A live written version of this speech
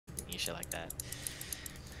shit like that.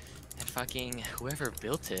 And fucking whoever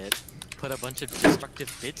built it put a bunch of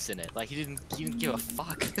destructive bits in it. Like he didn't give a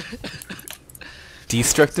fuck.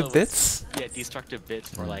 Destructive So, bits? Yeah, destructive bits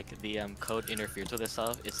for like the code interferes with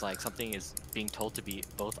itself. It's like something is being told to be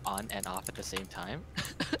both on and off at the same time.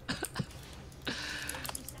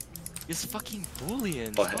 It's fucking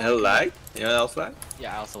booleans. Oh, hell lag? You know else lag?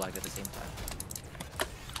 Yeah, I also lagged at the same time.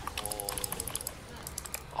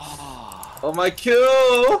 Oh. Oh, my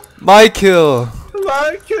kill! My kill!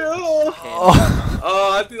 My kill! Okay,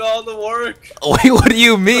 Oh. I did all the work. Wait, what do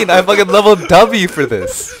you mean? I fucking leveled W for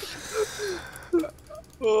this.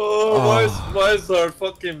 Why is our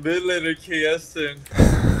fucking mid laner KSing?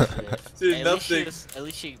 Dude, nothing. At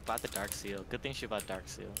least she bought the Dark Seal. Good thing she bought Dark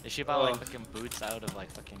Seal. If she bought like fucking boots out of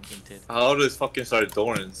like fucking hinted. How does fucking start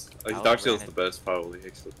Dorans? Like, Dark Seal's the best, probably,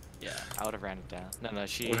 actually. Yeah, I would have ran it down. No,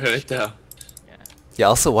 she. Ran it down. Yeah. Yeah,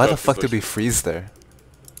 also, why the fuck did we freeze there?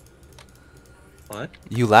 What?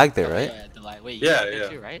 You lagged there, right? Yeah, the light. Wait, you Yeah, lagged there yeah.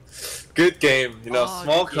 too, right? Good game, you know, Oh,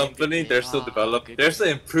 small good game, company, good they're game. still Oh, developing, good they're game. still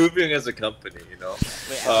improving as a company, you know.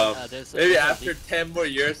 Wait, Maybe after 10 more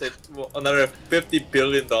years, another $50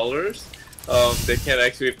 billion, they can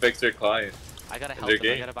actually fix their client. I gotta help their them. I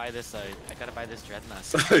game. gotta buy this. I gotta buy this Dreadnought.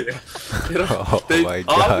 Yeah. You know, Oh they my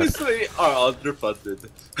God. obviously are underfunded.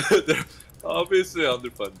 They're obviously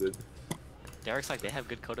underfunded. Derek's like, they have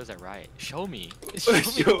good codas at Riot. Show me.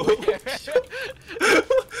 Yo.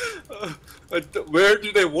 Where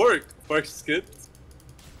do they work? For skins?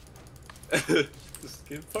 The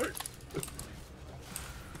skin part?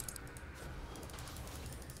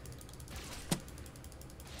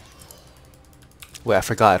 Wait, I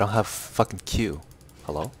forgot. I don't have fucking Q.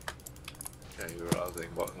 Hello? Yeah, you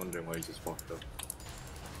were wondering why you just walked up.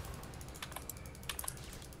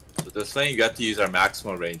 So they're saying you got to use our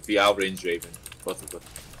maximum range. We outrange Raven. Both of them.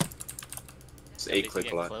 It's 8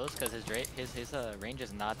 click a lot. Close because his range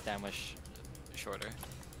is not that much shorter.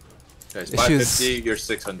 Guys, Issues- 550, you're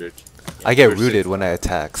 600. I get You're rooted 600. when I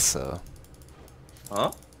attack, so...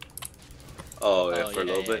 Huh? Oh, yeah, Oh, for a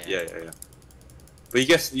yeah, little yeah, bit? Yeah.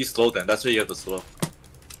 But you slow then. That's why you have to slow.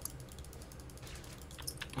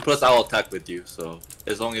 Plus, I'll attack with you, so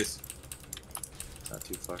as long as not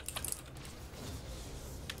too far.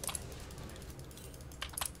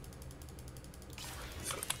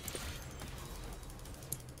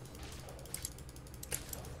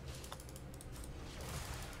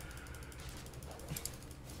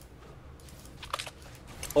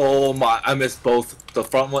 Oh my! I missed both the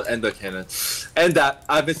front one and the cannon, and that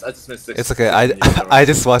I just missed 6. It's okay. I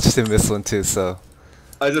just watched him miss one too, so...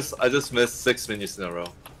 I just missed 6 minions in a row.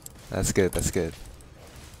 That's good, that's good.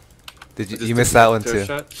 Did I you just missed took that a one turret too?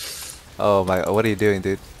 shot. Oh my, what are you doing,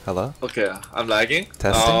 dude? Hello? Okay, I'm lagging.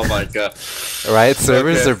 Testing. Oh my god. Riot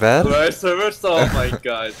servers are bad? Riot servers? Oh my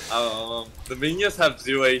god. The minions have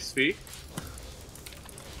 0 HP.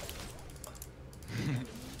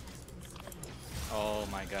 Oh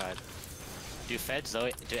my god. Dude, Fed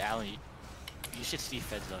Zoe. Dude, Alan, you should see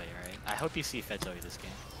Fed Zoe, right? I hope you see Fed Zoe this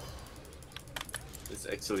game. It's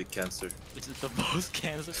actually cancer. This is the most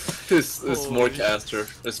cancer. It's more Holy cancer.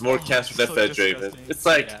 There's more cancer than so Fed Draven. disgusting. It's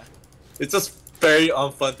like, Yeah. it's just very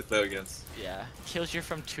unfun to play against. Yeah. Kills you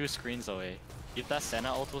from 2 screens away. If that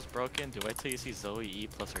Senna ult was broken, do wait till you see Zoe E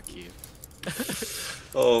plus her Q.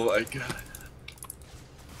 Oh my god.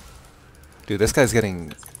 Dude, this guy's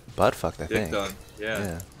getting butt fucked, I Dick think. done.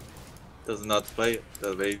 Yeah. Does not play it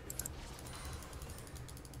the way.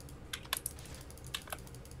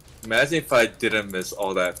 Imagine if I didn't miss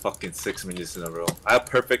all that fucking 6 minutes in a row. I have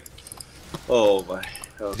perfect. Oh my.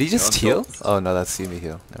 Did he just heal? Oh no, that's Yumi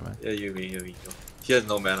heal. Never mind. Yeah, Yumi. He has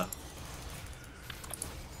no mana.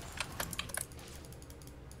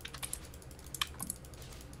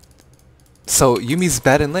 So Yumi's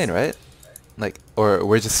bad in lane, right? Like, or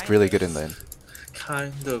we're just really good in lane.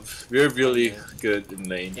 Kind of. We're really good in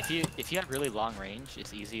lane. If you have really long range,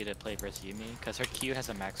 it's easy to play versus Yumi because her Q has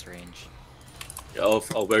a max range. Oh,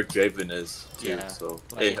 where Draven is too. Yeah. So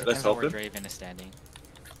Like, hey, it let's depends on help where him. Draven is standing.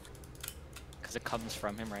 Because it comes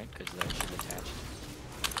from him, right? Because she's attached.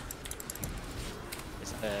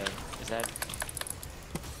 Is that?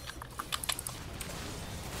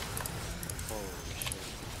 Holy shit.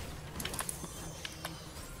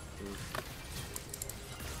 Oof.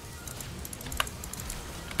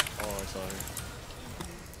 Oh, it's over.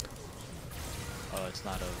 Oh, it's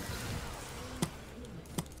not over.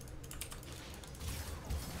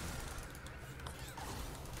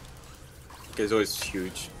 This always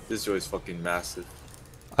huge. This Joe is fucking massive.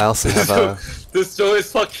 I also have a This Joe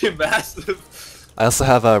is fucking massive. I also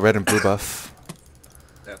have a red and blue buff.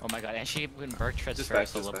 Yeah. Oh my god, and she when Burke treads Just first, back,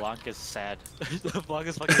 so just back. LeBlanc is sad. LeBlanc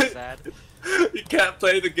is fucking sad. You can't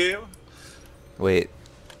play the game. Wait.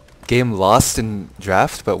 Game lost in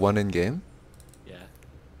draft, but won in game? Yeah.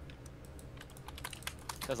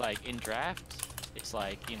 Cause like in draft, it's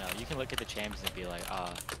like, you know, you can look at the champions and be like,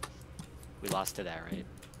 ah, we lost to that, right?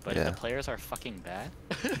 But if the Yeah. players are fucking bad,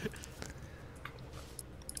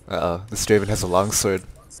 Uh-oh. This Draven has a longsword.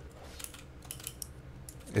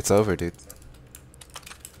 It's over, dude.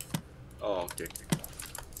 Oh, okay.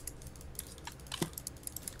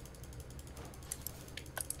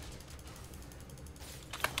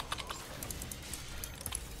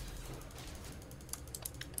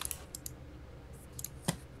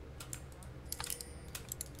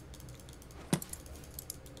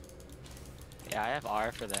 yeah, I have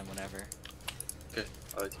R for them whenever. Okay,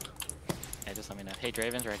 I'll let you know. Yeah, just let me know. Hey,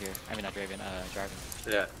 Draven's right here. I mean, not Draven,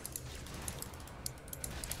 Jarvan. Yeah.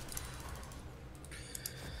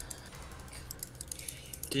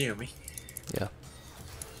 Can you hear me? Yeah.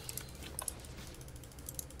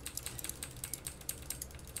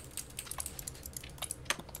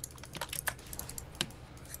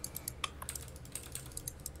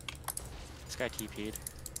 This guy TP'd.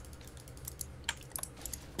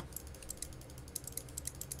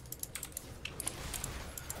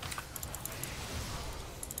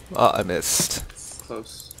 Oh, I missed.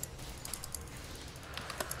 Close.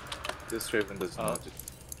 This Raven does Oh, not.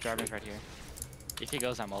 Jarvan's right here. If he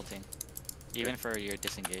goes, I'm ulting. Even for your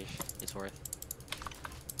disengage, it's worth.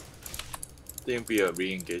 Didn't be a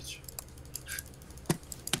re-engage.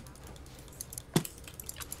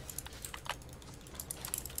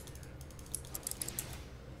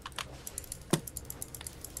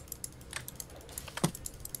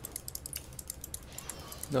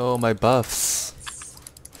 No, my buffs.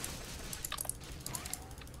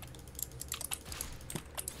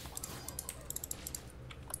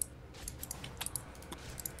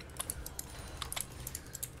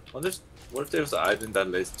 What if there's an item that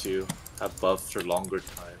lets you have buffs for longer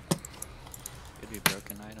time? Could be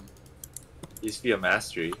broken item. Used to be a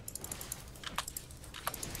mastery.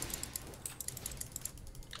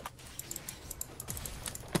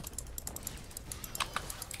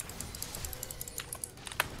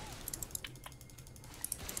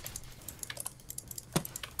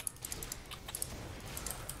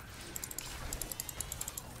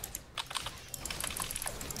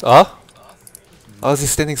 Oh? Oh, is he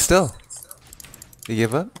standing still? You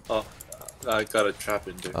give up? Oh, I got a trap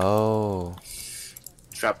in there. Oh.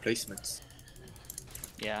 Trap placements.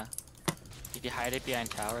 Yeah. If you hide it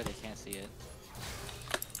behind tower, they can't see it.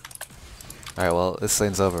 Alright, well, this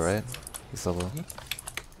lane's over, right? He's level.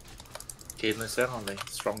 Caitlyn said on lane.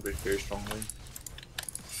 Stronger, very strong lane.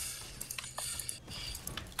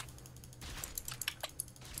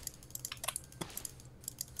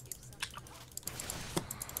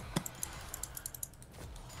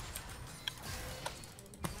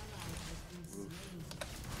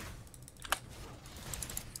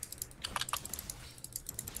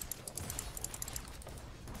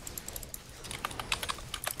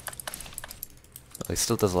 Oh, he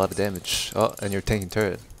still does a lot of damage. Oh, and you're tanking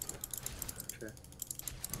turret. Okay.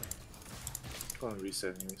 Go and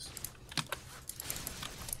reset anyways.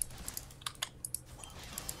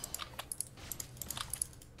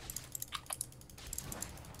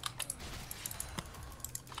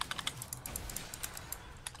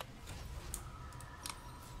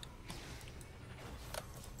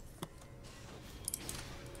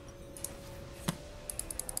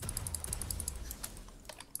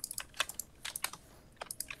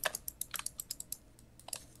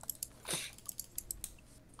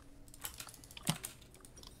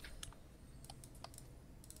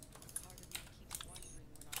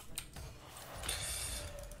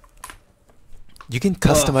 You can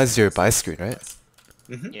customize your buy screen, right?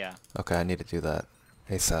 Mm-hmm. Yeah. Okay, I need to do that.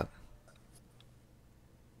 ASAP.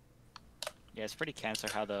 Yeah, it's pretty cancer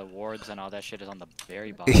how the wards and all that shit is on the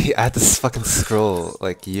very bottom. I had to fucking scroll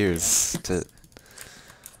like years to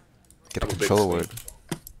get a I'm a big control swing. word.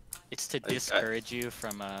 It's to discourage you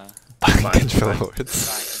from Buying Buying control control words.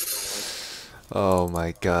 buying control wards. Oh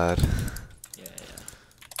my god. Yeah, yeah.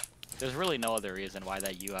 There's really no other reason why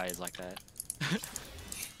that UI is like that.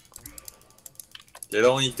 They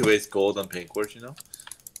don't need to waste gold on pink words, you know?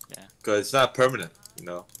 Yeah. Because it's not permanent, you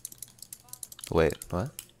know? Wait,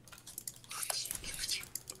 what?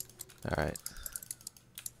 Alright.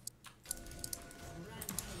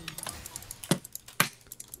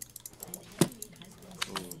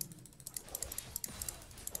 Ooh.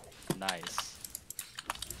 Nice.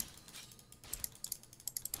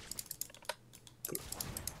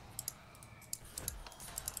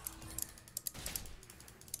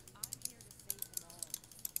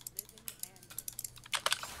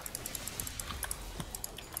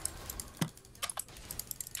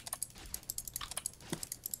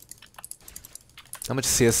 How much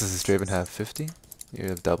CS does this Draven have? 50? You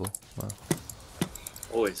have double. Wow.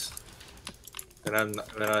 Always. And I'm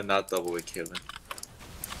not double with Caitlyn.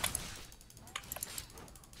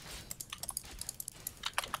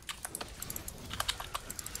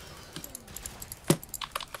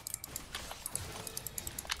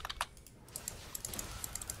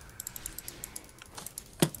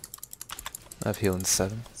 I have healing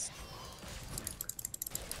 7.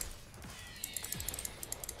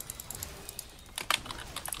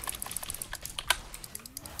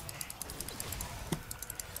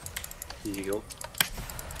 Eagle.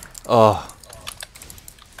 Oh.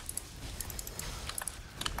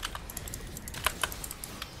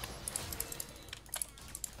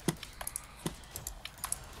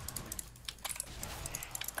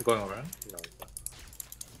 Going around? No.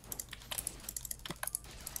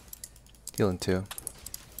 Healing 2.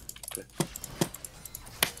 Okay.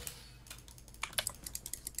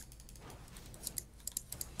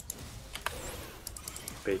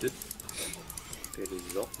 Baited. Baited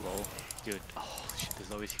is up. Lol. Dude, oh shit,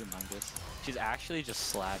 there's always humongous. She's actually just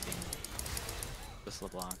slapping this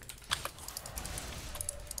LeBlanc.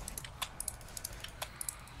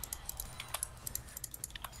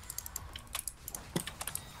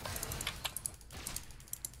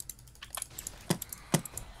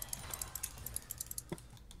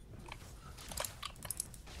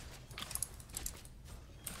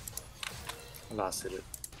 Last hit it.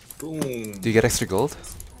 Boom. Do you get extra gold?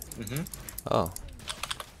 Mm-hmm. Oh.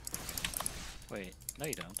 Wait, no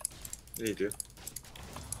you don't. Yeah, you do.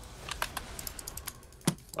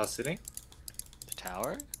 Last hitting? The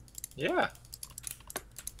tower? Yeah.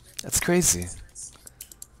 That's crazy.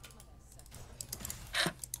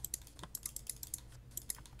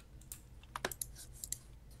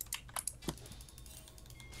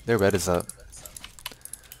 Their red is up.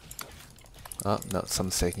 Oh, no,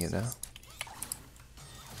 someone's taking it now.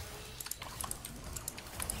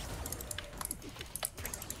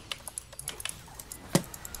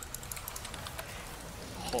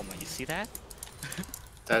 Oh my, you see that?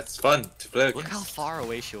 That's fun to play Look how against. far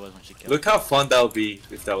away she was when she killed Look how fun that would be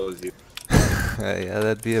if that was you. Yeah,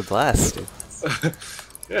 that'd be a blast, dude.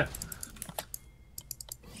 Yeah.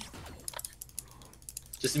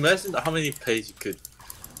 Just imagine how many plays you could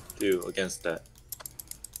do against that.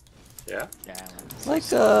 Yeah? Yeah, Like,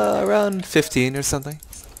 around 15 or something.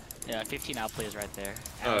 yeah, 15 outplays right there.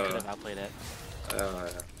 Alan could have outplayed it.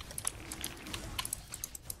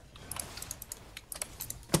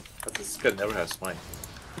 But this guy never has mine.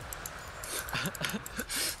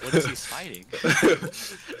 What is he fighting?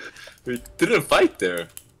 We didn't fight there.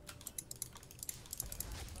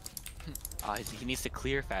 Oh, he needs to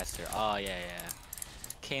clear faster. Oh, yeah, yeah.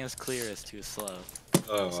 Kane's clear is too slow.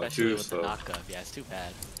 Oh, Especially too with slow. the knockup. Yeah, it's too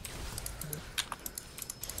bad.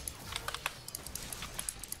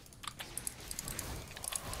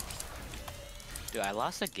 Dude, I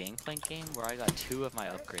lost a Gangplank game where I got 2 of my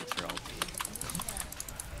upgrades for LP.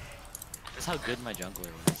 That's how good my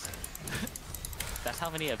jungler was. That's how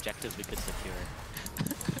many objectives we could secure.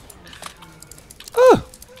 Oh!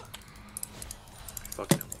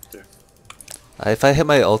 Fucking him up there. If I hit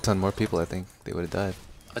my ult on more people, I think they would have died.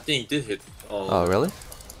 I think he did hit all. Oh, really?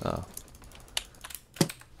 Oh.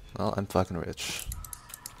 Well, I'm fucking rich.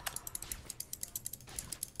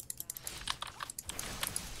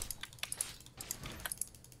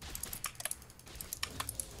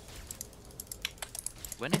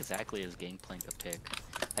 When exactly is Gangplank a pick?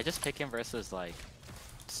 I just pick him versus like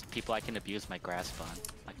people I can abuse my grasp on,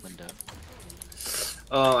 like Lindo.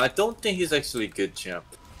 I don't think he's actually a good champ.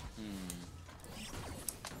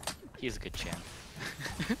 He's a good champ.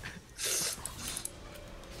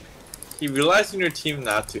 He relies on your team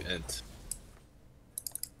not to int.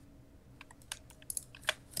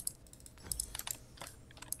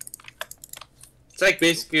 It's like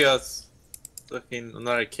basically a fucking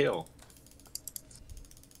another kill.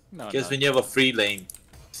 No, Because when you have a free lane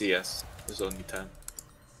CS, there's only 10.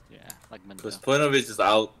 Yeah, like Lindo. Because point of it is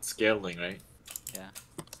out scaling, right? Yeah.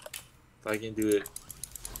 If I can do it.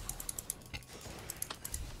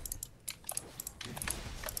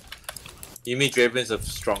 Yumi Draven's a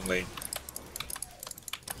strong lane.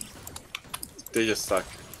 They just suck.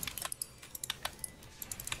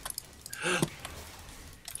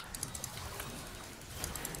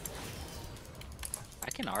 I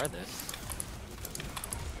can R this.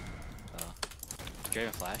 Oh.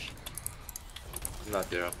 Draven Flash. I'm not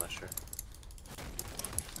there, I'm not sure.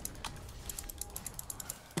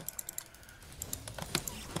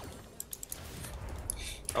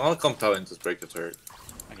 I wanna come top and just break the turret.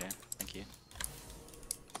 Okay, thank you.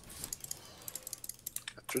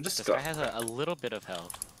 After this This guy has a little bit of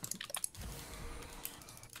health.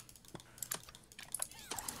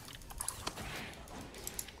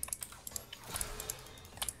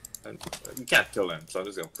 And you can't kill him, so I'm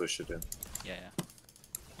just gonna push it in. Yeah.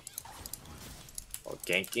 Oh,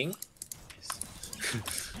 ganking?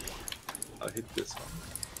 I'll hit this one.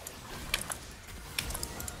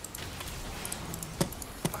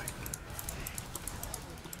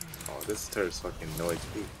 Oh, this turret's fucking no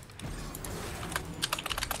HP.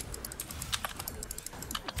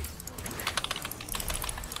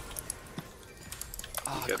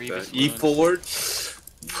 Ah, Get Grievous that. E wounds. forward?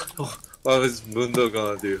 What is Mundo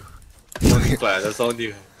gonna do? One class, that's all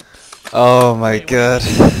you. Oh my Wait, god.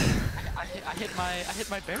 I hit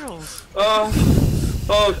my barrels. Oh,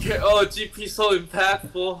 okay. Oh, GP so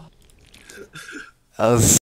impactful. That was